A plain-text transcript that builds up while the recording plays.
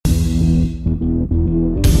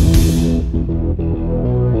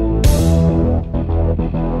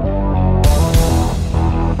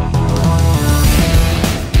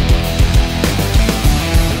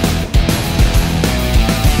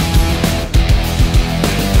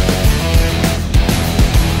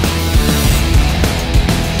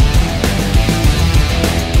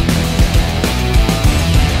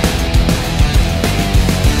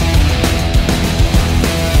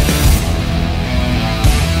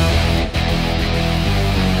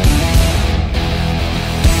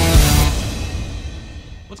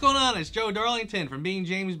Joe Darlington from Being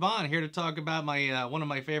James Bond, here to talk about my one of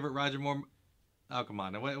my favorite Roger Moore. Oh, come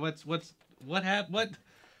on! What happened?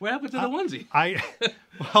 What happened to the onesie?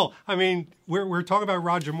 Well, I mean, we're talking about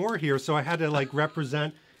Roger Moore here, so I had to like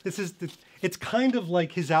represent. It's kind of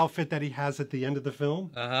like his outfit that he has at the end of the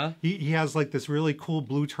film. He has like this really cool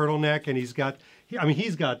blue turtleneck, and he's got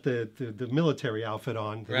the military outfit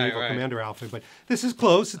on, the naval commander outfit, but this is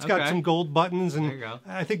close. It's got some gold buttons, and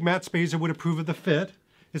I think Matt Spazer would approve of the fit.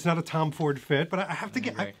 It's not a Tom Ford fit, but I have to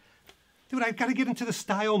get. Dude, I've got to get into the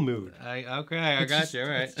style mood. I got you. All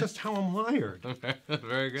right. It's just how I'm wired.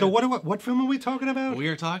 Very good. So what film are we talking about? We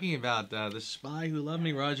are talking about The Spy Who Loved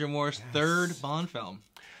Me, Roger Moore's third Bond film.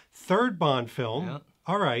 Third Bond film. Yep.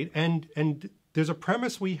 All right. And there's a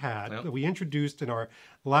premise we had that we introduced in our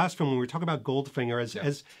last film when we were talking about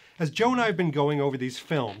Goldfinger. As Joe and I have been going over these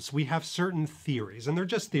films, we have certain theories, and they're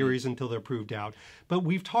just theories until they're proved out. But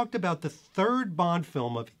we've talked about the third Bond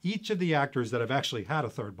film of each of the actors that have actually had a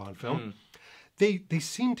third Bond film. They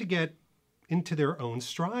seem to get into their own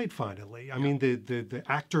stride finally. I mean, the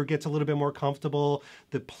actor gets a little bit more comfortable.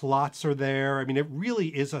 The plots are there. I mean, it really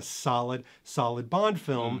is a solid Bond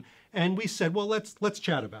film. And we said, well, let's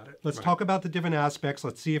chat about it. Let's talk about the different aspects.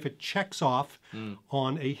 Let's see if it checks off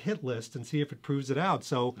on a hit list and see if it proves it out.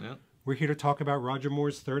 So we're here to talk about Roger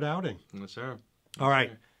Moore's third outing. Yes, sir. All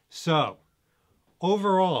right. So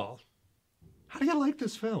overall, how do you like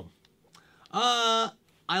this film?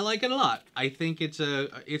 I like it a lot. I think it's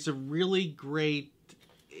a really great,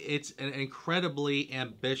 it's an incredibly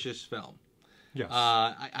ambitious film. Yes.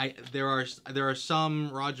 There are some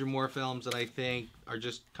Roger Moore films that I think are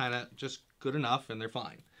just kind of just good enough and they're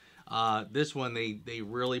fine. This one they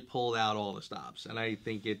really pulled out all the stops, and I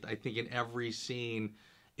think in every scene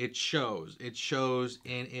it shows. It shows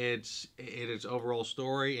in its overall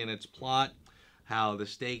story, in its plot, how the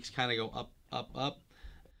stakes kind of go up.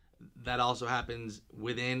 That also happens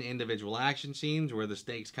within individual action scenes where the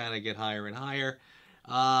stakes kind of get higher and higher.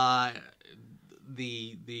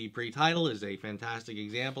 The pre-title is a fantastic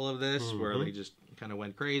example of this, where they just kind of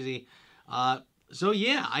went crazy. So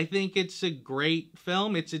yeah, I think it's a great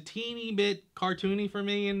film. It's a teeny bit cartoony for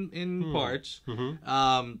me in parts.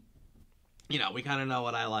 You know, we kind of know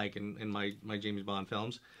what I like in my James Bond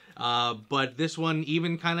films. But this one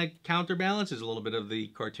even kind of counterbalances a little bit of the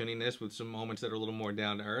cartooniness with some moments that are a little more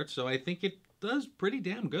down to earth. So I think it does pretty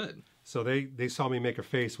damn good. So they saw me make a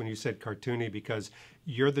face when you said cartoony, because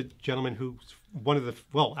you're the gentleman who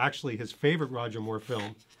actually his favorite Roger Moore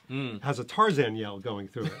film has a Tarzan yell going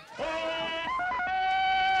through it.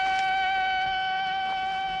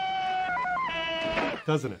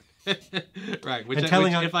 Doesn't it? Right. And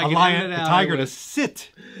telling a lion, a tiger to sit.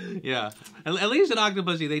 Yeah. At least in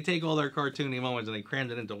Octopussy, they take all their cartoony moments and they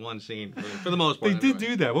crammed it into one scene for the most part. They did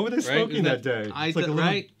do that. What were they smoking that day? It's like a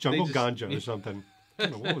little jungle just, ganja or something. I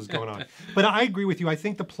don't know what was going on. But I agree with you. I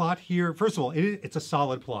think the plot here, first of all, it's a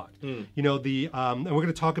solid plot. You know, and we're going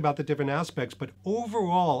to talk about the different aspects, but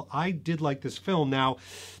overall, I did like this film. Now,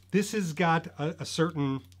 this has got a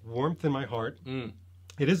certain warmth in my heart.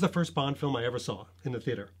 It is the first Bond film I ever saw in the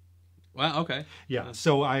theater. Wow, okay. Yeah,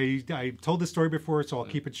 so I told this story before, so I'll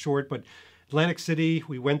keep it short, but Atlantic City,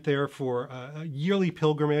 we went there for a yearly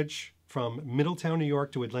pilgrimage from Middletown, New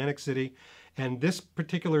York to Atlantic City, and this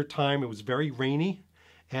particular time it was very rainy,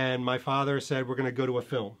 and my father said, we're going to go to a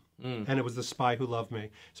film, and it was The Spy Who Loved Me.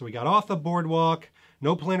 So we got off the boardwalk,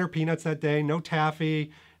 no planter peanuts that day, no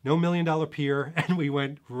taffy, no $1 Million Pier, and we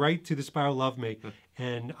went right to The Spy Who Loved Me,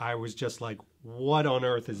 and I was just like, what on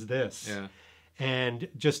earth is this? Yeah. And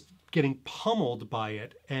just getting pummeled by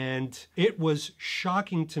it. And it was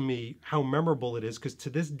shocking to me how memorable it is, because to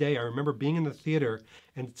this day, I remember being in the theater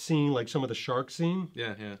and seeing like some of the shark scene.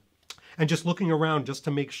 Yeah. And just looking around just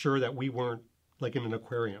to make sure that we weren't like in an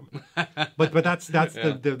aquarium. but that's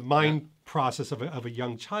the mind process of a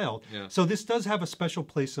young child. Yeah. So this does have a special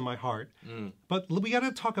place in my heart. But we got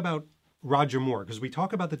to talk about Roger Moore, because we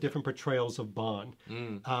talk about the different portrayals of Bond.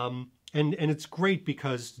 And it's great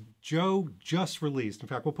because Joe just released, in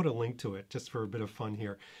fact, we'll put a link to it just for a bit of fun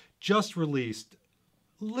here, just released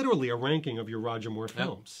literally a ranking of your Roger Moore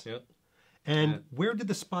films. Yep. And where did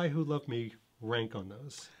The Spy Who Loved Me rank on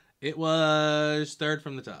those? It was third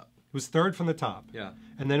from the top. It was third from the top. Yeah.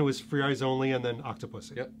 And then it was Free Eyes Only and then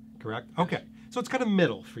Octopussy. Yep. Correct? Okay. So it's kind of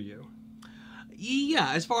middle for you.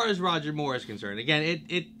 Yeah, as far as Roger Moore is concerned. Again,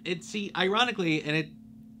 see, ironically, and it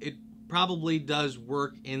probably does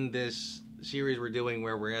work in this series we're doing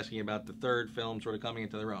where we're asking about the third film sort of coming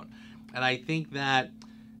into their own. And I think that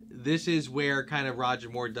this is where kind of Roger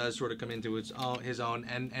Moore does sort of come into his own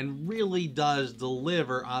and really does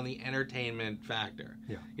deliver on the entertainment factor.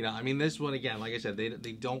 Yeah. You know, I mean, this one, again, like I said,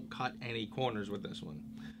 they don't cut any corners with this one.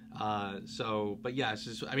 But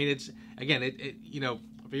yes, I mean, it's, again, it you know,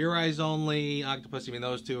 For Your Eyes Only, Octopussy, I mean,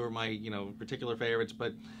 those two are my, you know, particular favorites,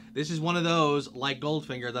 but this is one of those, like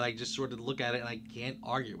Goldfinger, that I just sort of look at it and I can't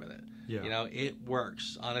argue with it. Yeah. You know, it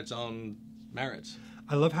works on its own merits.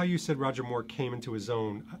 I love how you said Roger Moore came into his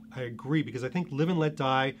own. I agree, because I think Live and Let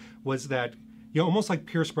Die was that, you know, almost like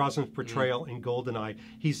Pierce Brosnan's portrayal in GoldenEye.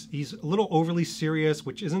 He's a little overly serious,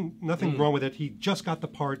 which isn't nothing wrong with it. He just got the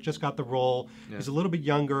part, just got the role. Yeah. He's a little bit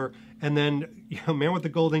younger, and then, you know, Man with the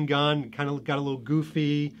Golden Gun kind of got a little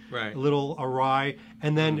goofy, right, a little awry,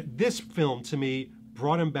 and then this film to me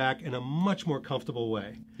brought him back in a much more comfortable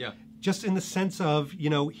way. Yeah, just in the sense of, you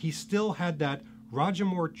know, he still had that Roger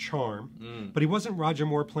Moore charm, but he wasn't Roger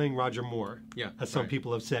Moore playing Roger Moore, as some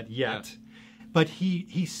people have said, yet. Yeah. But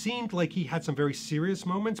he seemed like he had some very serious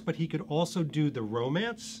moments, but he could also do the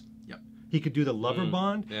romance. Yep. He could do the lover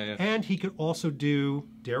bond, and he could also do,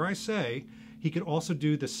 dare I say, he could also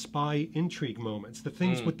do the spy intrigue moments, the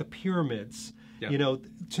things with the pyramids. Yep. You know,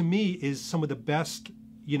 to me, is some of the best,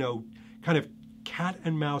 you know, kind of cat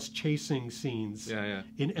and mouse chasing scenes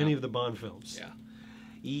in any of the Bond films. Yeah.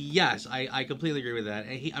 Yes, I completely agree with that.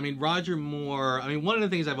 And I mean, Roger Moore, I mean, one of the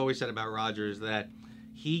things I've always said about Roger is that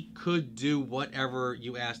he could do whatever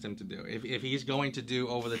you asked him to do. If he's going to do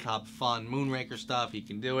over-the-top fun Moonraker stuff, he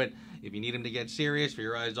can do it. If you need him to get serious, For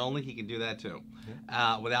Your Eyes Only, he can do that too,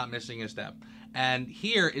 without missing a step. And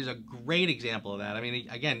here is a great example of that. I mean,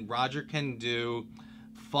 again, Roger can do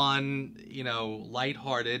fun, you know,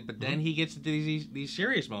 lighthearted, but then he gets into these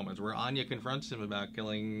serious moments where Anya confronts him about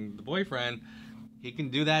killing the boyfriend. He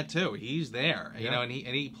can do that too. He's there, you know, and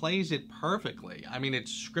he plays it perfectly. I mean,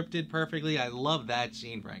 it's scripted perfectly. I love that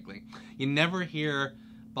scene, frankly. You never hear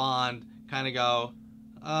Bond kind of go,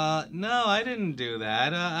 no, I didn't do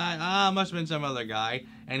that. Must have been some other guy.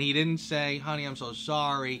 And he didn't say, honey, I'm so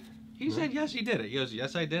sorry. He said, yes, he did it. He goes,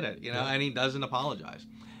 yes, I did it, you know, and he doesn't apologize.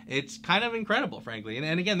 It's kind of incredible, frankly.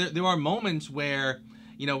 And again, there are moments where,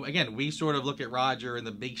 you know, again, we sort of look at Roger in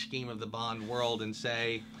the big scheme of the Bond world and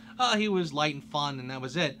say, oh, he was light and fun, and that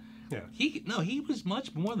was it. Yeah. He was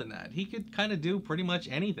much more than that. He could kind of do pretty much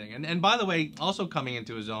anything. And by the way, also coming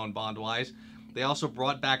into his own Bond-wise, they also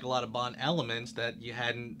brought back a lot of Bond elements that you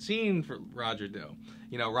hadn't seen for Roger do.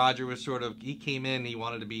 You know, Roger was sort of, he came in, he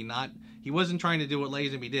wanted to be he wasn't trying to do what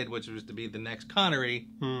Lazenby did, which was to be the next Connery.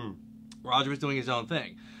 Roger was doing his own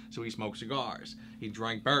thing. So he smoked cigars. He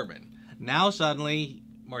drank bourbon. Now suddenly,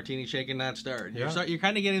 martini shaken, not stirred. Yeah. You're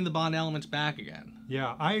kind of getting the Bond elements back again.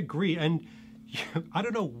 Yeah, I agree. And I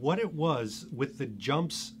don't know what it was with the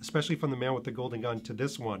jumps, especially from the Man with the Golden Gun to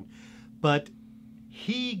this one, but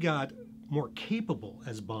he got more capable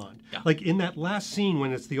as Bond. Yeah. Like in that last scene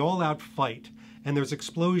when it's the all-out fight and there's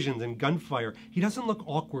explosions and gunfire, he doesn't look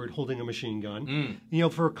awkward holding a machine gun. You know,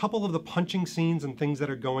 for a couple of the punching scenes and things that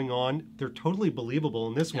are going on, they're totally believable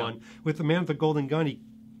in this one. With the Man with the Golden Gun, he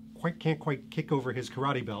can't quite kick over his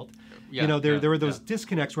karate belt. Yeah, you know, there are those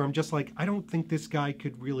disconnects where I'm just like, I don't think this guy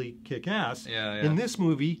could really kick ass. In this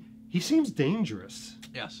movie, he seems dangerous.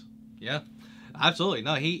 Yes. Yeah. Absolutely.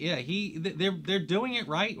 No, they're doing it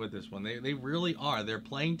right with this one. They really are. They're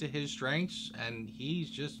playing to his strengths, and he's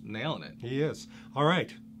just nailing it. He is. All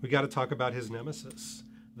right. We got to talk about his nemesis,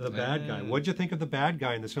 the bad guy. What'd you think of the bad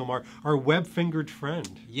guy in this film? Our web-fingered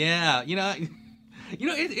friend. Yeah. You know,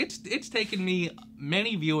 it's taken me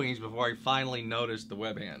many viewings before I finally noticed the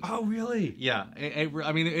web hand. Oh, really? Yeah.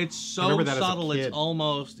 I mean, it's so subtle. It's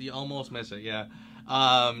you almost miss it. Yeah.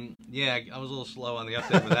 Yeah, I was a little slow on the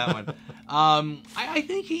update with that one. I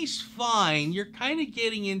think he's fine. You're kind of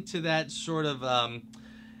getting into that sort of,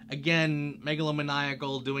 again,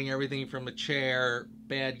 megalomaniacal, doing everything from a chair,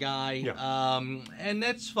 bad guy. Yeah. And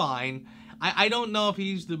that's fine. I don't know if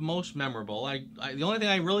he's the most memorable. The only thing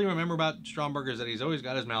I really remember about Stromberg is that he's always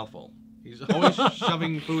got his mouth full. He's always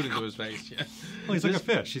shoving food into his face. Yeah. Well, he's like a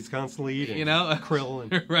fish. He's constantly eating. You know, krill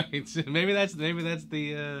and right. Maybe that's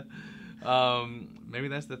the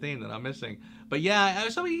theme that I'm missing. But yeah,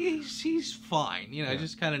 so he's fine. You know,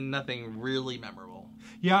 just kind of nothing really memorable.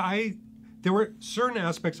 Yeah, there were certain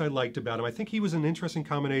aspects I liked about him. I think he was an interesting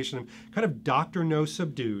combination of kind of Dr. No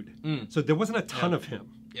subdued. So there wasn't a ton of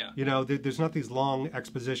him. Yeah. You know, there's not these long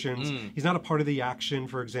expositions. He's not a part of the action,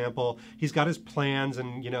 for example. He's got his plans,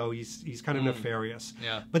 and, you know, he's kind of nefarious.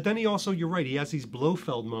 Yeah. But then he also, you're right, he has these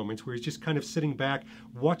Blofeld moments where he's just kind of sitting back,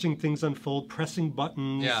 watching things unfold, pressing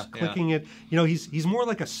buttons, clicking it. You know, he's more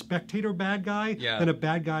like a spectator bad guy than a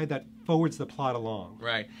bad guy that forwards the plot along.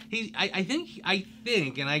 Right. I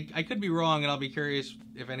think, and I could be wrong, and I'll be curious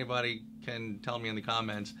if anybody can tell me in the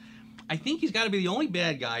comments. I think he's got to be the only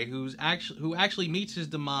bad guy who actually meets his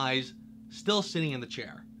demise still sitting in the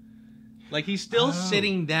chair. Like, he's still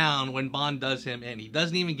sitting down when Bond does him in. He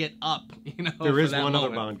doesn't even get up, you know. There is one other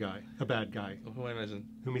Bond guy, a bad guy. Who am I missing?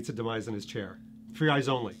 Who meets a demise in his chair. For Your Eyes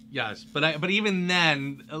Only. Yes, but even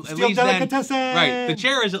then, at Still least delicatessen! then, right? The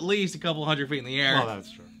chair is at least a couple 100 feet in the air. Well,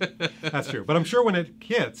 that's true. That's true. But I'm sure when it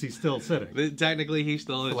hits, he's still sitting. Technically, he's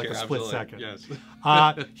still in the for chair. Like a split absolutely. second.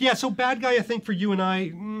 Yes. Yeah. So bad guy, I think for you and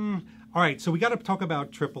I. All right. So we got to talk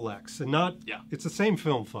about Triple X, and not. Yeah. It's the same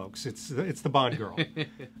film, folks. It's the Bond girl,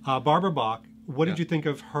 Barbara Bach. What did you think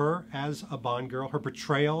of her as a Bond girl? Her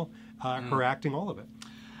portrayal, her acting, all of it.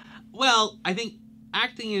 Well, I think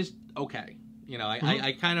acting is okay. You know,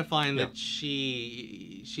 I kind of find that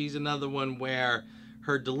she's another one where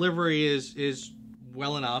her delivery is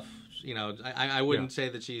well enough. You know, I wouldn't say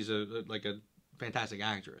that she's a fantastic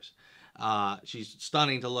actress. She's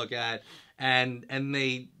stunning to look at, and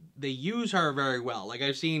they use her very well. Like,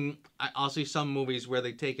 I'll see some movies where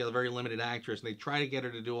they take a very limited actress and they try to get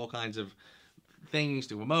her to do all kinds of things,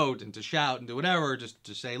 to emote and to shout and do whatever, just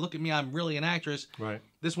to say, look at me, I'm really an actress. Right.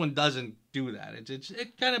 This one doesn't do that.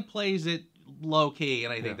 It kind of plays it low key,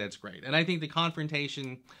 and I think that's great. And I think the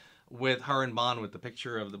confrontation with her and Bond with the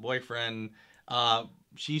picture of the boyfriend,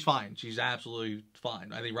 she's fine. She's absolutely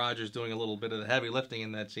fine. I think Roger's doing a little bit of the heavy lifting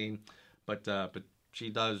in that scene, but she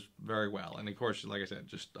does very well. And of course, like I said,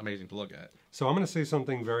 just amazing to look at. So I'm going to say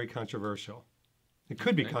something very controversial. It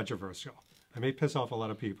could be controversial. I may piss off a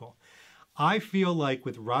lot of people. I feel like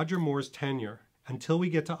with Roger Moore's tenure, until we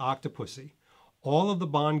get to Octopussy, all of the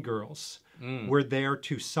Bond girls were there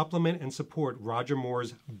to supplement and support Roger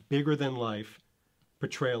Moore's bigger-than-life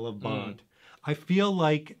portrayal of Bond. I feel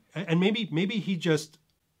like, and maybe he just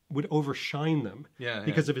would overshine them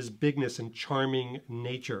because of his bigness and charming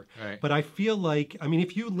nature. Right. But I feel like, I mean,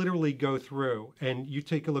 if you literally go through and you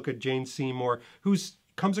take a look at Jane Seymour, who's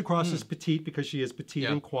comes across as petite because she is petite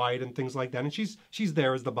and quiet and things like that, and she's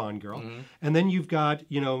there as the Bond girl. And then you've got,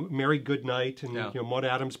 you know, Mary Goodnight and you know, Maud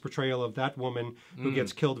Adams' portrayal of that woman who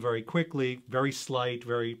gets killed very quickly, very slight,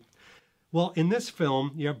 very well. In this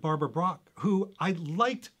film, you have Barbara Bach, who I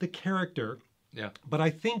liked the character, but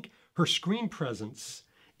I think her screen presence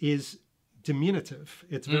is diminutive.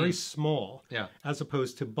 It's very small, as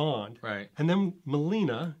opposed to Bond. Right. And then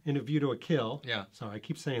Melina in A View to a Kill. Sorry, I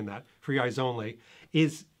keep saying that. For Your Eyes Only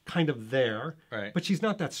is kind of there, but she's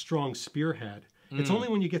not that strong spearhead. It's only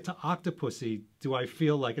when you get to Octopussy do I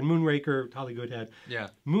feel like, and Moonraker, Holly Goodhead.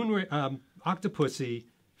 Octopussy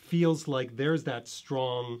feels like there's that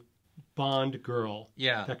strong Bond girl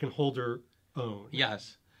that can hold her own.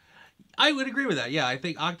 Yes. I would agree with that. Yeah, I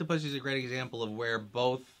think Octopussy is a great example of where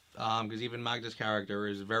both, because even Magda's character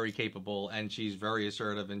is very capable and she's very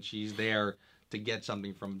assertive and she's there to get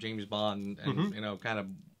something from James Bond and you know, kind of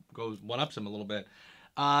goes one-ups him a little bit.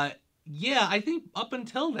 Yeah, I think up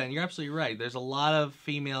until then, you're absolutely right. There's a lot of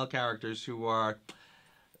female characters who are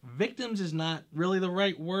victims is not really the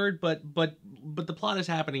right word, but the plot is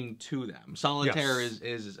happening to them. Solitaire is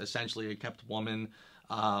essentially a kept woman.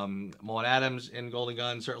 Maud Adams in Golden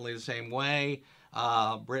Gun, certainly the same way.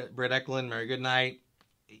 Britt Eklund, Mary Goodnight,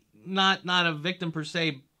 not a victim per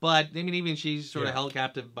se, but I mean, even she's sort of held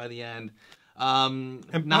captive by the end.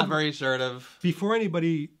 And not very assertive. Before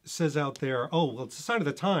anybody says out there, oh, well, it's a sign of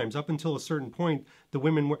the times, up until a certain point, the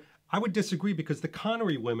women were... I would disagree because the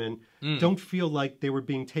Connery women don't feel like they were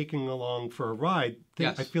being taken along for a ride.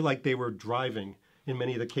 I feel like they were driving in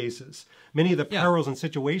many of the cases. Many of the perils and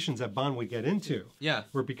situations that Bond would get into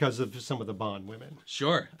were because of some of the Bond women.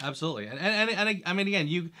 Sure, absolutely. And I mean, again,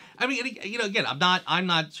 you know, again, I'm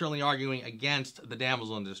not certainly arguing against the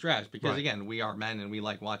damsel in distress because again, we are men and we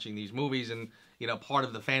like watching these movies, and you know, part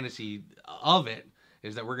of the fantasy of it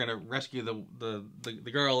is that we're going to rescue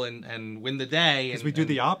the girl and win the day. Because we do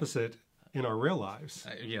the opposite in our real lives.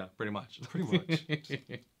 Yeah, pretty much. Pretty much.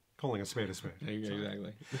 Calling a spade a spade.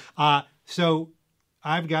 Exactly. So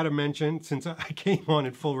I've got to mention, since I came on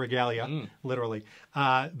in full regalia, literally,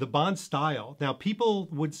 the Bond style. Now, people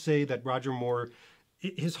would say that Roger Moore,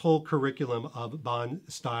 his whole curriculum of Bond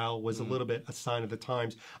style was a little bit a sign of the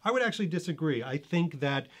times. I would actually disagree. I think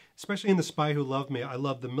that, especially in The Spy Who Loved Me, I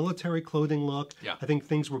love the military clothing look. I think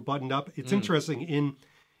things were buttoned up. It's interesting,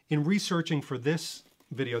 in researching for this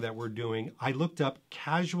video that we're doing, I looked up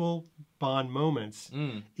casual Bond moments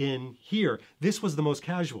in here. This was the most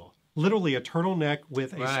casual. Literally a turtleneck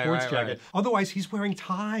with a sports jacket. Right. Otherwise, he's wearing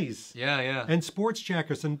ties. Yeah. And sports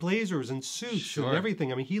jackets and blazers and suits and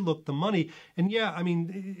everything. I mean, he looked the money. And yeah, I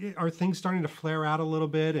mean, are things starting to flare out a little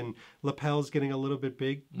bit and lapels getting a little bit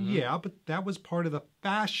big? Yeah, but that was part of the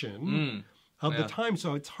fashion of the time.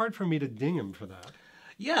 So it's hard for me to ding him for that.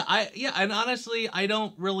 Yeah, and honestly, I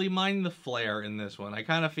don't really mind the flare in this one. I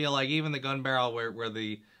kind of feel like even the gun barrel where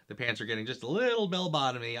the pants are getting just a little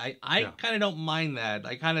bell-bottomy. I kind of don't mind that.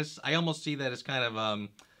 I almost see that as kind of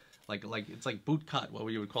like it's like boot cut, what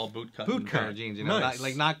you would call boot cut in a pair of jeans. You know,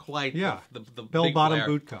 nice. not quite the bell-bottom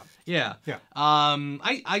boot cut. Yeah.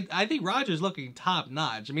 I think Roger's looking top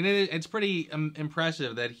notch. I mean, it's pretty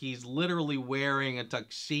impressive that he's literally wearing a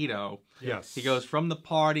tuxedo. Yes. He goes from the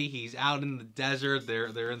party. He's out in the desert.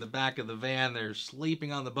 They're in the back of the van. They're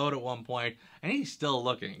sleeping on the boat at one point, and he's still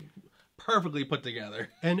looking perfectly put together.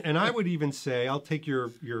 And I would even say, I'll take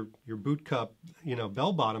your boot cut,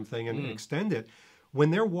 bell bottom thing and extend it.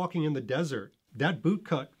 When they're walking in the desert, that boot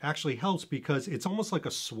cut actually helps because it's almost like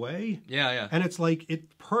a sway. Yeah. And it's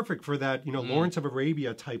perfect for that, Lawrence of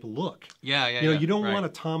Arabia type look. Yeah. You don't want a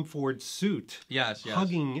Tom Ford suit. Yes.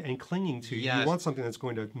 Hugging and clinging to you. Yes. You want something that's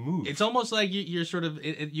going to move. It's almost like you're sort of,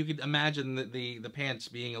 you could imagine the pants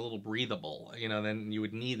being a little breathable, then you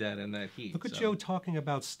would need that in that heat. Look at Joe talking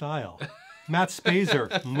about style. Matt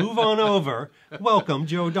Spazer, move on over. Welcome,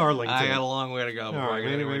 Joe Darlington. I got a long way to go before I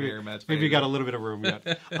get anywhere near Matt Spazer. Maybe you got a little bit of room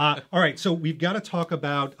yet. All right, so we've got to talk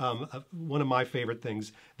about one of my favorite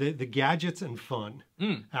things, the gadgets and fun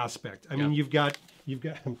aspect. I mean, you've got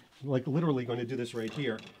I'm like literally going to do this right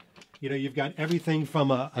here. You've got everything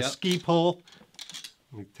from a ski pole.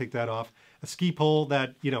 Let me take that off. A ski pole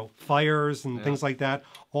that, fires and things like that,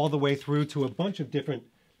 all the way through to a bunch of different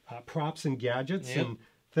props and gadgets and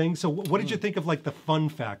things. So what did you think of the fun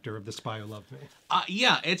factor of The Spy Who Loved Me?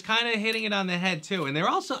 Yeah, it's kind of hitting it on the head too. And they're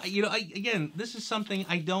also, again, this is something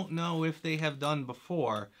I don't know if they have done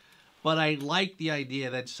before, but I like the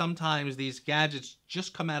idea that sometimes these gadgets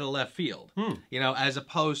just come out of left field, as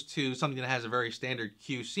opposed to something that has a very standard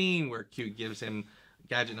Q scene where Q gives him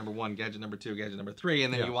gadget number 1, gadget number 2, gadget number 3,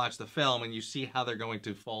 and then you watch the film and you see how they're going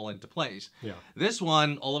to fall into place. Yeah. This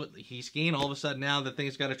one, he's skiing, all of a sudden now the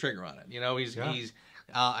thing's got a trigger on it. He's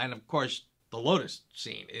and of course, the Lotus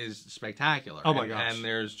scene is spectacular. Oh my gosh. And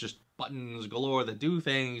there's just buttons galore that do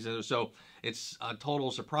things. And so it's a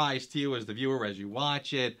total surprise to you as the viewer as you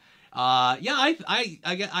watch it.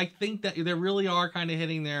 I think that they really are kind of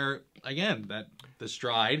hitting the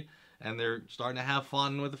stride, and they're starting to have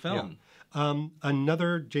fun with the film. Yeah.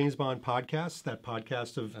 Another James Bond podcast, that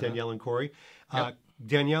podcast of Danielle and Corey.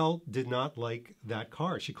 Danielle did not like that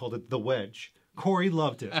car. She called it the Wedge. Corey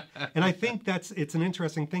loved it. And I think it's an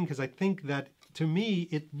interesting thing because I think that, to me,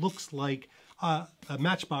 it looks like a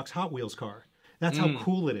Matchbox Hot Wheels car. That's how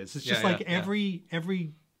cool it is. It's just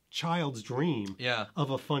every child's dream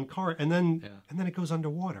of a fun car. And then it goes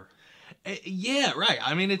underwater. Yeah, right.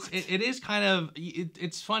 I mean, it is kind of,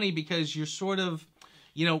 it's funny because you're sort of,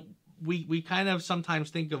 we kind of sometimes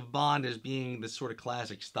think of Bond as being this sort of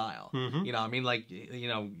classic style. You have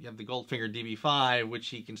the Goldfinger DB5, which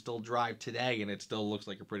he can still drive today, and it still looks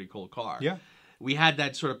like a pretty cool car. Yeah. We had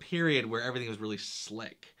that sort of period where everything was really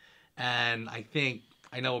slick. And I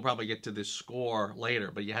know we'll probably get to this score later,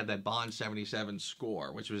 but you had that Bond 77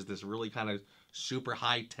 score, which was this really kind of super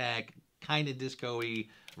high-tech, kind of disco-y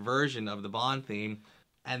version of the Bond theme.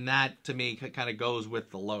 And that, to me, kind of goes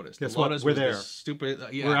with the Lotus. Guess the Lotus what? We're was there. Stupid.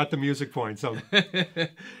 We're at the music point. So,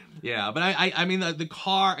 yeah. But I mean, the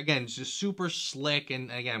car again is just super slick.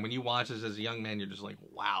 And again, when you watch this as a young man, you're just like,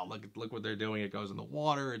 wow, look what they're doing. It goes in the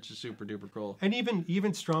water. It's just super duper cool. And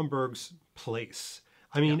even Stromberg's place.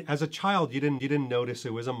 I mean, as a child, you didn't notice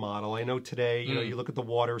it was a model. I know today, you look at the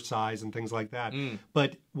water size and things like that.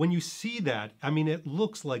 But when you see that, I mean, it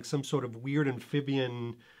looks like some sort of weird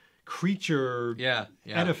amphibian creature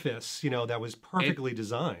edifice, that was perfectly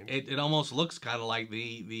designed. It almost looks kind of like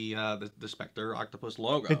the Spectre Octopus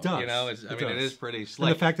logo. It does. It is pretty slick.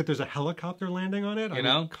 And the fact that there's a helicopter landing on it, I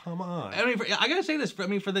mean, come on. I mean, I gotta say this.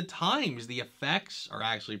 For the times, the effects are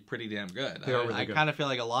actually pretty damn good. I kind of feel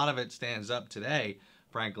like a lot of it stands up today,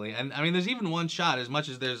 frankly. And I mean, there's even one shot, as much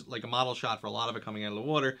as there's like a model shot for a lot of it coming out of the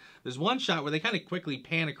water, there's one shot where they kind of quickly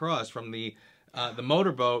pan across from the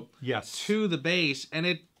motorboat to the base, and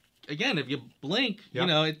it, again, if you blink,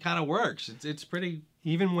 it kind of works. It's pretty.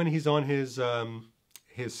 Even when he's on his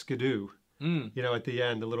skidoo, at the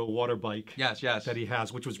end, the little water bike. Yes. That he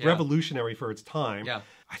has, which was revolutionary for its time. Yeah.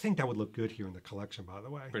 I think that would look good here in the collection, by the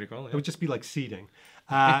way. Pretty cool, yeah. It would just be like seating.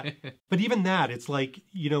 But even that, it's like,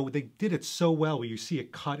 they did it so well where you see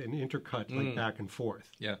it cut and intercut like back and forth.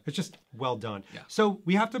 Yeah. It's just well done. Yeah. So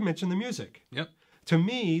we have to mention the music. Yep. To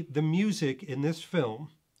me, the music in this film,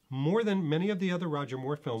 more than many of the other Roger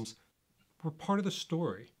Moore films, were part of the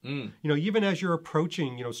story. Even as you're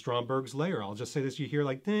approaching, Stromberg's lair, I'll just say this, you hear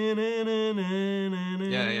like, and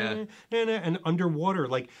underwater,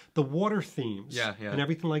 like the water themes and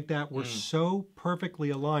everything like that were so perfectly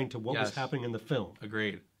aligned to what was happening in the film.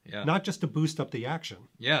 Agreed. Yeah. Not just to boost up the action.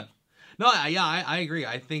 Yeah. No, I agree.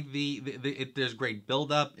 I think there's great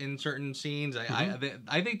build-up in certain scenes.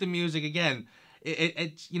 I think the music, again,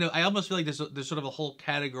 it's I almost feel like there's sort of a whole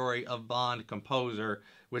category of Bond composer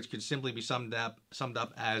which could simply be summed up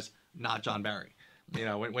as not John Barry.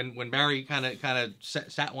 When Barry kind of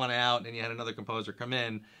sat one out and you had another composer come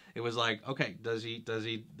in, it was like, okay, does he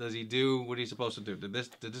do what he's supposed to do? Did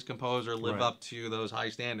this composer live up to those high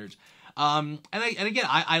standards? And again,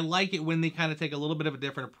 I like it when they kind of take a little bit of a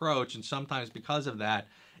different approach, and sometimes because of that,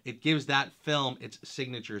 it gives that film its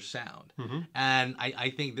signature sound. And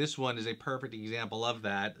I think this one is a perfect example of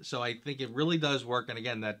that. So I think it really does work. And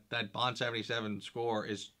again, that Bond 77 score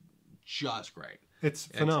is just great. It's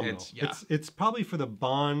phenomenal. It's probably for the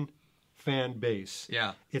Bond fan base.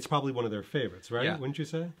 Yeah. It's probably one of their favorites, right? Yeah. Wouldn't you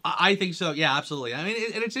say? I think so. Yeah, absolutely. I mean,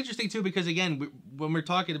 and it's interesting too, because again, when we're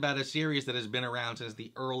talking about a series that has been around since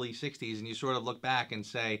the early 60s, and you sort of look back and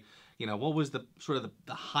say, what was the sort of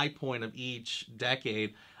the high point of each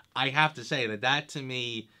decade? I have to say that to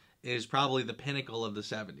me is probably the pinnacle of the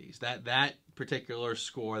 70s. That particular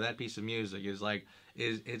score, that piece of music is like,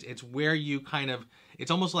 it's where you kind of, it's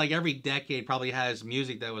almost like every decade probably has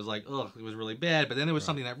music that was like, ugh, it was really bad, but then there was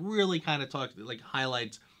something that really kind of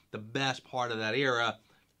highlights the best part of that era.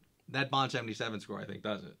 That Bond 77 score, I think,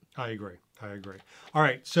 does it. I agree. All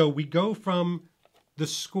right, so we go from the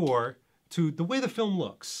score to the way the film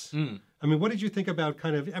looks. I mean, what did you think about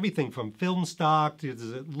kind of everything from film stock?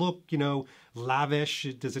 Does it look, lavish?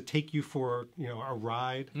 Does it take you for, a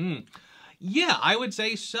ride? Yeah, I would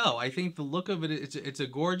say so. I think the look of it, it's a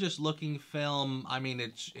gorgeous looking film. I mean,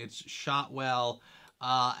 it's shot well.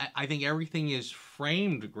 I think everything is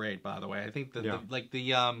framed great, by the way. I think there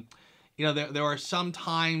are some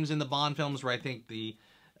times in the Bond films where I think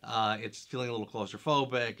it's feeling a little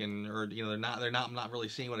claustrophobic, I'm not really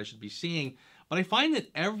seeing what I should be seeing. But I find that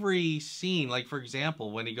every scene, like for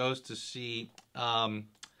example, when he goes to see,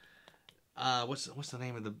 what's the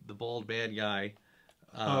name of the bald bad guy?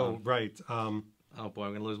 Right. Oh boy,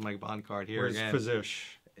 I'm gonna lose my Bond card here again. Where's Fizish?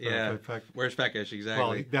 Yeah, where's Fekish?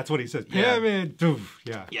 Exactly. Well, that's what he says. Yeah.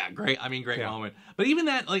 Yeah. Great. I mean, great moment. But even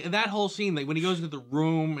that whole scene, like when he goes into the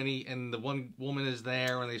room and the one woman is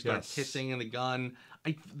there and they start kissing in the gun.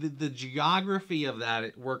 The geography of that,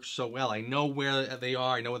 it works so well. I know where they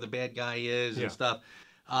are. I know where the bad guy is and stuff.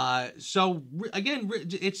 So again,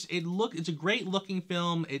 it's a great looking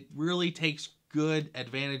film. It really takes good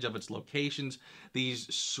advantage of its locations.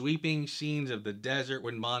 These sweeping scenes of the desert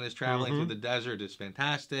when Bond is traveling through the desert is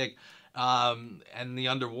fantastic. And the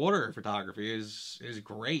underwater photography is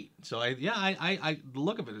great. So the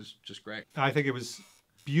look of it is just great. I think it was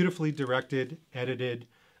beautifully directed, edited.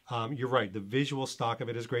 You're right. The visual stock of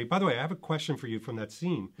it is great. By the way, I have a question for you from that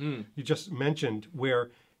scene you just mentioned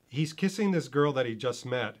where he's kissing this girl that he just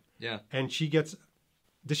met. Yeah. And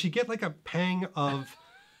does she get like a pang of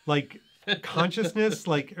like consciousness?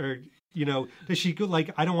 Like, or, does she go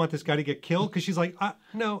like, I don't want this guy to get killed? Because she's like,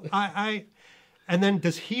 no. And then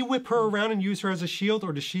does he whip her around and use her as a shield,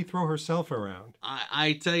 or does she throw herself around?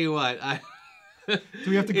 I tell you what, do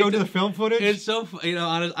we have to go to the film footage? It's so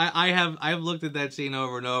honest. I've looked at that scene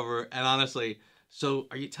over and over, and honestly, so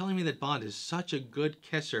are you telling me that Bond is such a good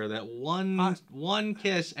kisser that one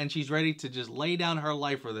kiss and she's ready to just lay down her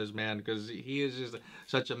life for this man because he is just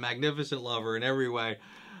such a magnificent lover in every way?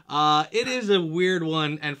 It is a weird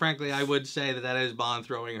one, and frankly, I would say that is Bond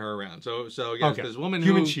throwing her around. So yes, this woman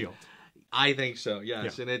human shield. I think so,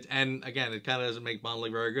 yes. Yeah. And again, it kind of doesn't make Bond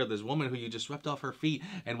look very good. This woman who you just swept off her feet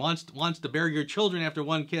and wants to bury your children after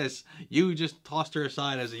one kiss, you just tossed her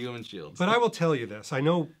aside as a human shield. But I will tell you this. I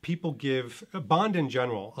know people give Bond in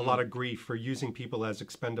general a lot of grief for using people as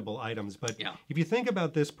expendable items. But if you think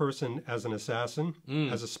about this person as an assassin,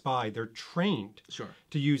 as a spy, they're trained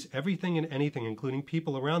to use everything and anything, including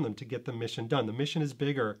people around them, to get the mission done. The mission is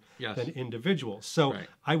bigger than individuals. So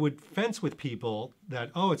I would fence with people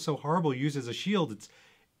that, it's so horrible, use as a shield.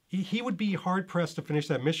 He would be hard pressed to finish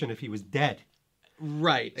that mission if he was dead.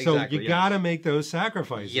 Right. So exactly, you got to make those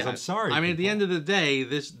sacrifices. Yeah. I'm sorry. I mean, at the people. end of the day,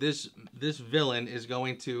 this villain is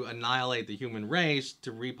going to annihilate the human race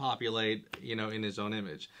to repopulate, in his own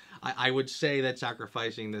image. I would say that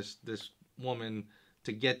sacrificing this woman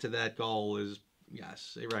to get to that goal is,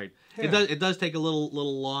 yes, you're right. Yeah. It does take a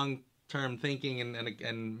little long term thinking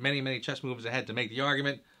and many chess moves ahead to make the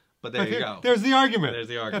argument. But there you go. There's the argument. There's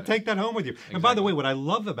the argument. Now take that home with you. Exactly. And by the way, what I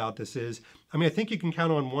love about this is, I mean, I think you can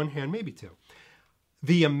count on one hand, maybe two,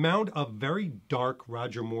 the amount of very dark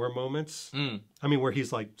Roger Moore moments. I mean, where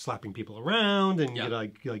he's like slapping people around and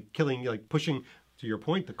like killing, like pushing, to your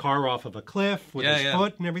point, the car off of a cliff with his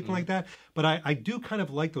foot and everything like that. But I do kind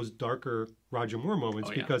of like those darker Roger Moore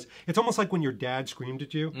moments because it's almost like when your dad screamed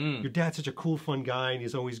at you. Your dad's such a cool, fun guy and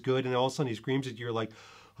he's always good, and all of a sudden he screams at you. You're like,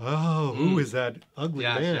 oh, who is that ugly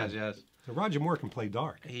man? Yes. So Roger Moore can play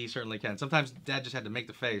dark. He certainly can. Sometimes Dad just had to make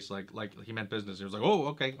the face like he meant business. He was like, oh,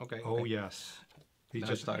 okay. Oh, yes. He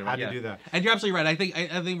just had to do that. And you're absolutely right.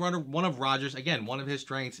 I think one of Roger's, again, one of his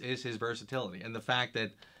strengths is his versatility. And the fact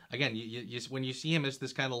that, again, you when you see him as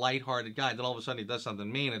this kind of lighthearted guy, then all of a sudden he does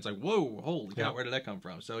something mean. It's like, whoa, holy cow, where did that come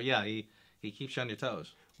from? So, yeah, he keeps you on your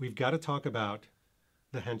toes. We've got to talk about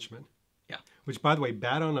the henchman. Yeah. Which, by the way,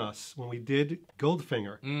 bad on us. When we did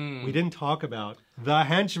Goldfinger, we didn't talk about the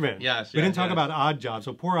henchman. Yes. We didn't talk about Odd Job.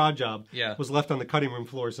 So poor Odd Job was left on the cutting room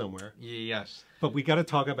floor somewhere. Yes. But we got to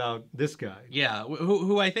talk about this guy. Yeah,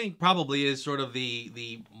 who I think probably is sort of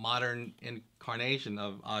the modern incarnation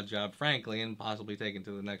of Odd Job, frankly, and possibly taken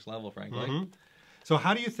to the next level, frankly. So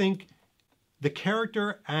how do you think the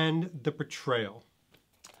character and the portrayal?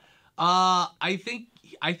 I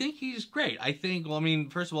think he's great. I think, well, I mean,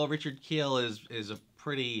 first of all, Richard Kiel is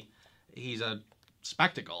he's a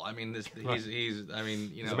spectacle. I mean, he's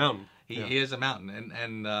a mountain. He is a mountain,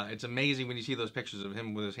 and it's amazing when you see those pictures of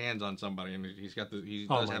him with his hands on somebody, and he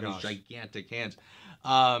does have these gigantic hands.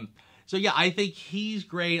 So yeah, I think he's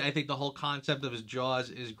great. I think the whole concept of his jaws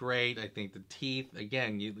is great. I think the teeth,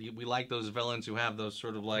 again, we like those villains who have those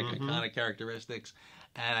sort of like iconic characteristics,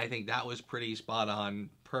 and I think that was pretty spot on,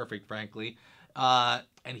 perfect, frankly.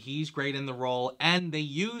 And he's great in the role, and they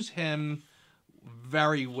use him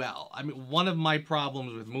very well. I mean, one of my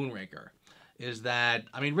problems with Moonraker is that,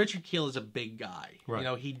 I mean, Richard Kiel is a big guy.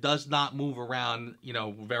 Right. He does not move around,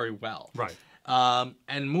 very well. Right.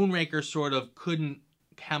 And Moonraker sort of couldn't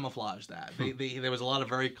camouflage that. There was a lot of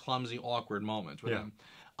very clumsy, awkward moments with him.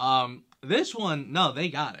 This one, no, they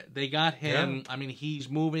got it. They got him. Yeah. I mean, he's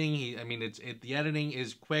moving. The editing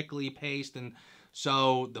is quickly paced, and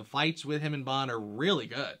so the fights with him and Bond are really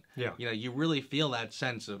good. Yeah. You really feel that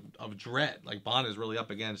sense of dread. Like Bond is really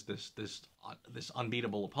up against this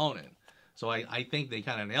unbeatable opponent. So I think they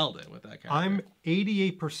kind of nailed it with that character. I'm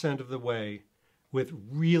 88% of the way with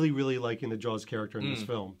really, really liking the Jaws character in this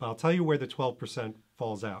film. But I'll tell you where the 12%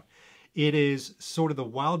 falls out. It is sort of the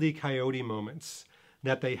Wile E. Coyote moments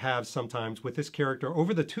that they have sometimes with this character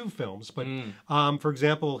over the two films. But for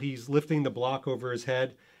example, he's lifting the block over his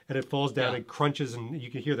head and it falls down and crunches, and you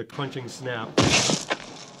can hear the crunching snap.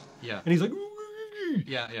 Yeah. And he's like...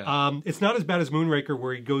 Yeah. It's not as bad as Moonraker,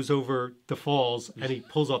 where he goes over the falls and he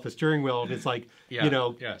pulls off the steering wheel, and it's like,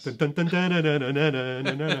 yes. Dun, dun, dun, dun, dun, dun, dun, dun,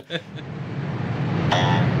 dun, dun.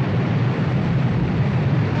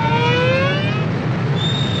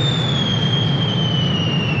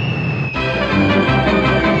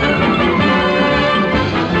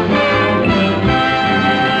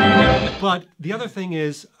 But the other thing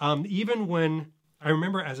is, even when I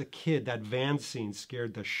remember as a kid, that van scene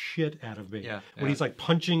scared the shit out of me. When he's like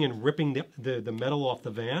punching and ripping the metal off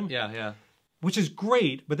the van. Yeah. Which is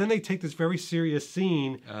great, but then they take this very serious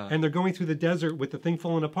scene and they're going through the desert with the thing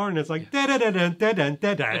falling apart, and it's like da da da da da da da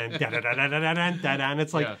da da da da da, and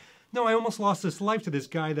it's like, no, I almost lost this life to this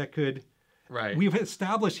guy that could. Right. We've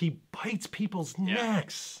established he bites people's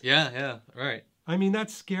necks. Yeah. Right. I mean,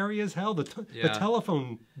 that's scary as hell. The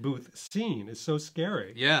telephone booth scene is so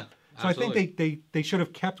scary. Yeah. So absolutely. I think they should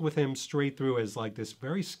have kept with him straight through as like this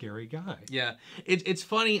very scary guy. Yeah, it's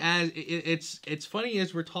funny it's funny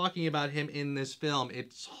as we're talking about him in this film.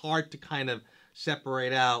 It's hard to kind of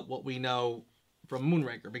separate out what we know from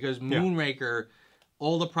Moonraker, because Moonraker,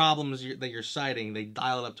 all the problems that you're citing, they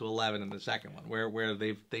dial it up to 11 in the second one, where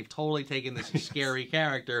they've totally taken this scary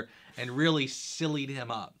character and really sillied him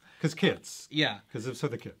up. Because kids. Yeah. Because so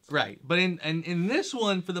the kids. Right. But in this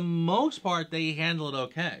one, for the most part, they handle it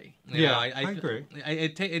okay. I agree.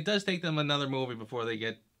 It does take them another movie before they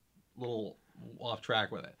get a little off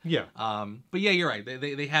track with it. Yeah. But yeah, you're right.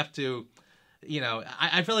 They have to,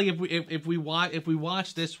 I feel like if we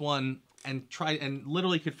watch this one and try and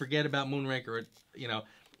literally could forget about Moonraker,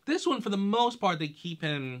 this one for the most part they keep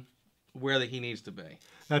him where he needs to be.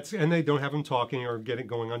 And they don't have him talking or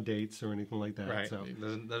going on dates or anything like that. Right. So He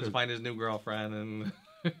doesn't find his new girlfriend, and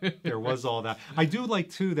there was all that. I do like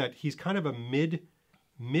too that he's kind of a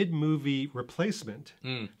mid-movie replacement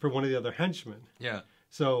for one of the other henchmen. Yeah.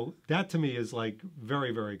 So that to me is like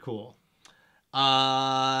very, very cool.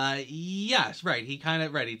 Yes, right. He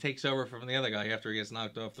takes over from the other guy after he gets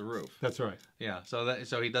knocked off the roof. That's right. Yeah.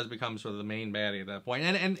 So he does become sort of the main baddie at that point.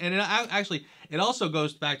 And actually it also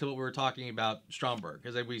goes back to what we were talking about Stromberg,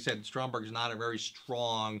 because like we said, Stromberg's not a very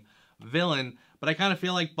strong villain, but I kind of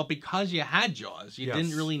feel like, because you had Jaws, you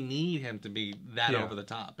didn't really need him to be that over the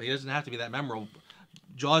top. He doesn't have to be that memorable.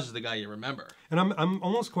 Jaws is the guy you remember. And I'm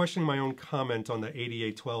almost questioning my own comment on the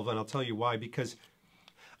 8812, and I'll tell you why. Because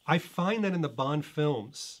I find that in the Bond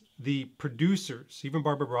films, the producers, even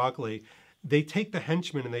Barbara Broccoli, they take the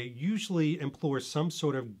henchman and they usually implore some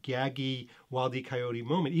sort of gaggy Wile E. Coyote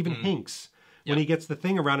moment. Even Hinks, when he gets the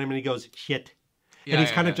thing around him and he goes, shit. And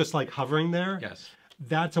he's kind of just like hovering there. Yes.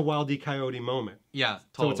 That's a Wile E. Coyote moment. Yeah,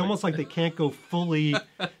 totally. So it's almost like they can't go fully,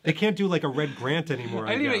 they can't do like a Red Grant anymore,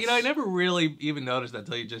 I guess. I never really even noticed that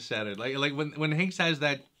until you just said it. Like when Hinks has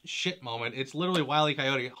that shit moment, it's literally Wile E.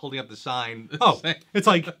 Coyote holding up the sign. Oh, it's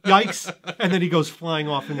like, yikes, and then he goes flying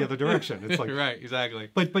off in the other direction. It's like, right, exactly.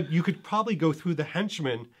 But you could probably go through the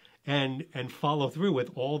henchman and follow through with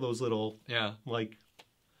all those little, like,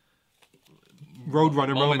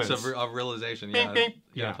 Roadrunner moments. Of realization, beep, beep.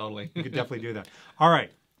 Yeah, totally. You could definitely do that. All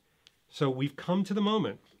right. So we've come to the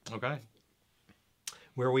moment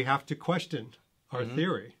where we have to question our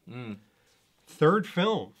theory. Third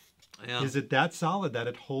film. Yeah. Is it that solid that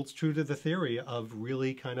it holds true to the theory of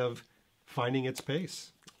really kind of finding its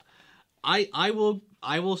pace? I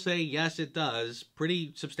will say yes, it does,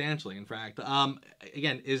 pretty substantially, in fact.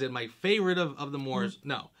 Again, is it my favorite of the Moores?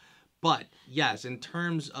 No. But yes, in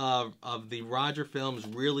terms of the Roger films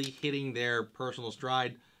really hitting their personal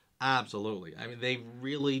stride, absolutely. I mean, they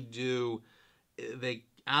really do. They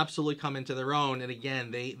absolutely come into their own. And again,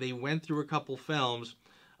 they went through a couple films.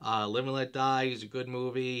 Live and Let Die is a good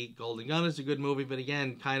movie. Golden Gun is a good movie. But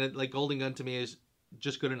again, kind of like Golden Gun to me is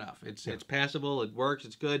just good enough. It's passable. It works.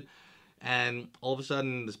 It's good. And all of a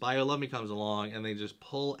sudden, The Spy Who Loved Me comes along, and they just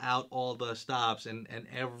pull out all the stops and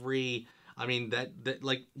every. I mean, that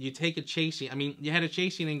like, you take a chase scene. I mean, you had a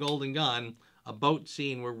chase scene in Golden Gun, a boat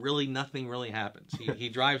scene where really nothing really happens. He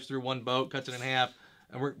drives through one boat, cuts it in half,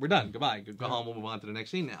 and we're done. Goodbye. Go home. We'll move on to the next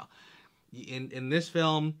scene now. In this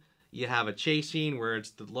film, you have a chase scene where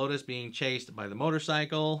it's the Lotus being chased by the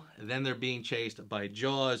motorcycle, and then they're being chased by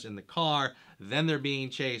Jaws in the car, then they're being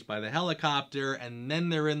chased by the helicopter, and then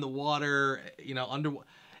they're in the water, under.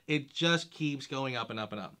 It just keeps going up and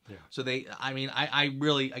up and up. Yeah. So I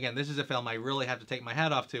really, again, this is a film I really have to take my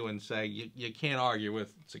hat off to and say you can't argue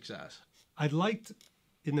with success. I liked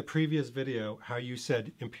in the previous video how you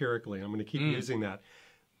said empirically, I'm going to keep using that,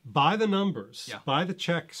 by the numbers, by the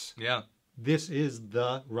checks, this is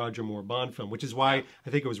the Roger Moore Bond film, which is why I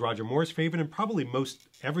think it was Roger Moore's favorite and probably most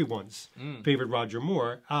everyone's favorite Roger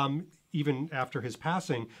Moore. Even after his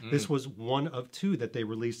passing, this was one of two that they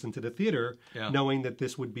released into the theater, knowing that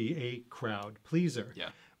this would be a crowd pleaser,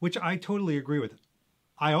 which I totally agree with.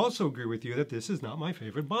 I also agree with you that this is not my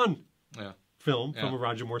favorite Bond film from a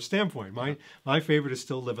Roger Moore standpoint. My favorite is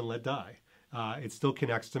still Live and Let Die. It still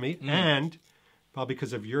connects to me, and probably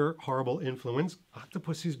because of your horrible influence,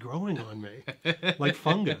 Octopussy's growing on me like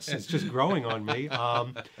fungus. It's just growing on me.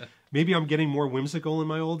 Maybe I'm getting more whimsical in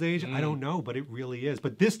my old age. I don't know, but it really is.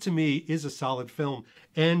 But this, to me, is a solid film.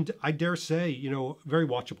 And I dare say, very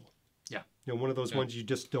watchable. Yeah. One of those ones you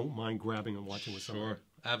just don't mind grabbing and watching with someone. Sure.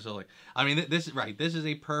 Absolutely. I mean, this is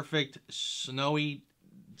a perfect snowy,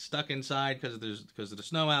 stuck inside because of the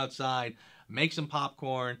snow outside. Make some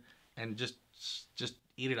popcorn and just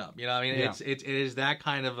eat it up. It is that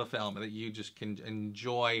kind of a film that you just can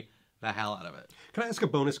enjoy the hell out of it. Can I ask a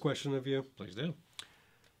bonus question of you? Please do.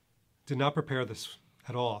 Did not prepare this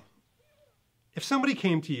at all. If somebody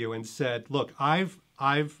came to you and said, look, I've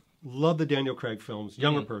loved the Daniel Craig films,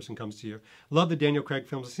 younger person comes to you, love the Daniel Craig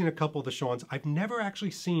films, I've seen a couple of the Seans, I've never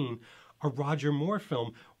actually seen a Roger Moore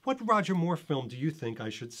film. What Roger Moore film do you think I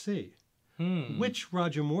should see? Which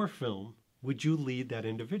Roger Moore film would you lead that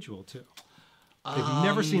individual to? They've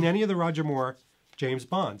never seen any of the Roger Moore James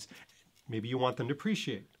Bonds. Maybe you want them to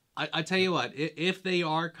appreciate. I tell you what, if they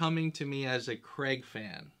are coming to me as a Craig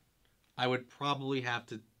fan, I would probably have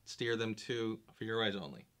to steer them to For Your Eyes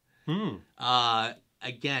Only.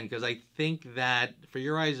 Again, because I think that For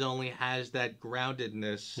Your Eyes Only has that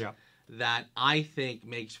groundedness that I think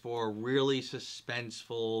makes for really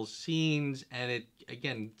suspenseful scenes, and it,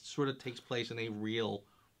 again, sort of takes place in a real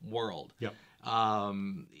world. Yep.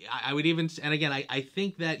 I would even, and again, I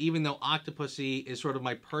think that even though Octopussy is sort of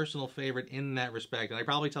my personal favorite in that respect, and I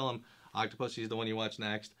probably tell him Octopussy is the one you watch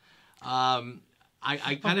next.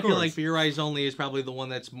 I kind of feel like For Your Eyes Only is probably the one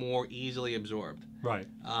that's more easily absorbed. Right.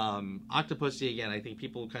 Octopussy, again, I think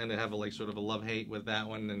people kind of have a sort of a love-hate with that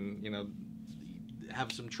one, and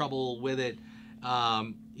have some trouble with it.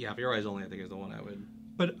 Yeah, For Your Eyes Only, I think, is the one I would.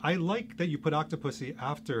 But I like that you put Octopussy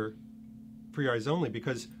after For Your Eyes Only,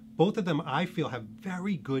 because both of them, I feel, have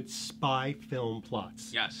very good spy film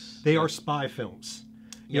plots. Yes. They are spy films.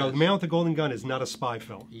 You know, The Man with the Golden Gun is not a spy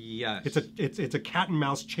film. Yes. It's a cat and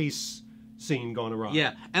mouse chase scene gone awry.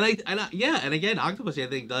 Yeah, and again, Octopussy I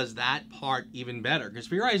think does that part even better, because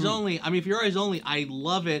For Your Eyes Only, For Your Eyes Only, I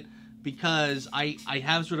love it because I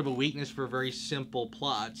have sort of a weakness for very simple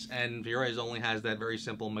plots, and For Your Eyes Only has that very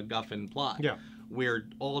simple MacGuffin plot. Yeah. We're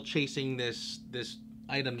all chasing this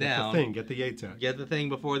item down. Get the yay tag. Get the thing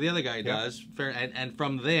before the other guy does. And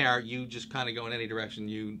from there, you just kind of go in any direction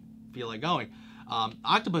you feel like going.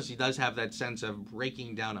 Octopussy does have that sense of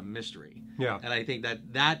breaking down a mystery. Yeah. And I think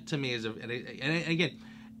that to me is and again,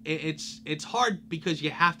 it's hard because you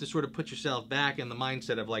have to sort of put yourself back in the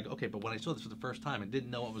mindset of like, okay, but when I saw this for the first time and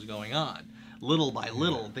didn't know what was going on, little by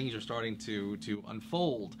little, things are starting to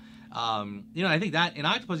unfold. I think that in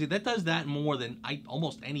Octopussy, that does that more than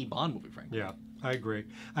almost any Bond movie, frankly. Yeah, I agree.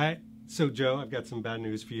 So, Joe, I've got some bad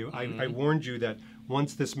news for you. I warned you that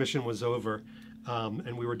once this mission was over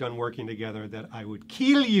and we were done working together, that I would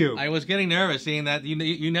kill you. I was getting nervous seeing that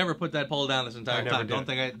you never put that pole down this entire time.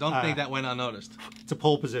 Did. Don't think that went unnoticed. It's a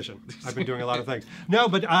pole position. I've been doing a lot of things. No,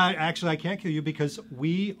 but actually I can't kill you because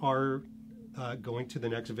we are going to the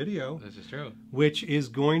next video. This is true. Which is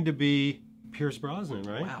going to be Pierce Brosnan,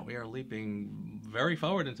 right? Wow, we are leaping very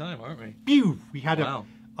forward in time, aren't we? Pew! We had to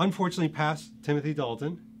unfortunately pass Timothy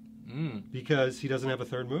Dalton because he doesn't have a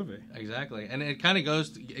third movie. Exactly, and it kind of goes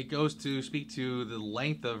to speak to the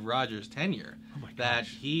length of Roger's tenure. Oh my gosh. That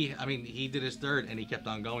he did his third and he kept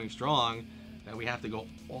on going strong. That we have to go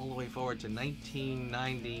all the way forward to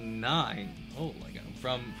 1999. Oh my God,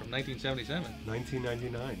 from 1977.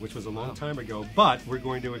 1999, which was a long time ago, but we're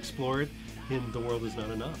going to explore it in The World Is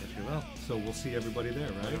Not Enough. Yes, we will. So we'll see everybody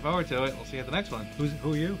there, right? Looking forward to it. We'll see you at the next one.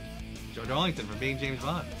 Who are you? George Arlington from Being James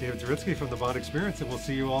Bond. David Zaritsky from The Bond Experience, and we'll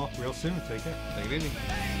see you all real soon. Take care. Take it easy.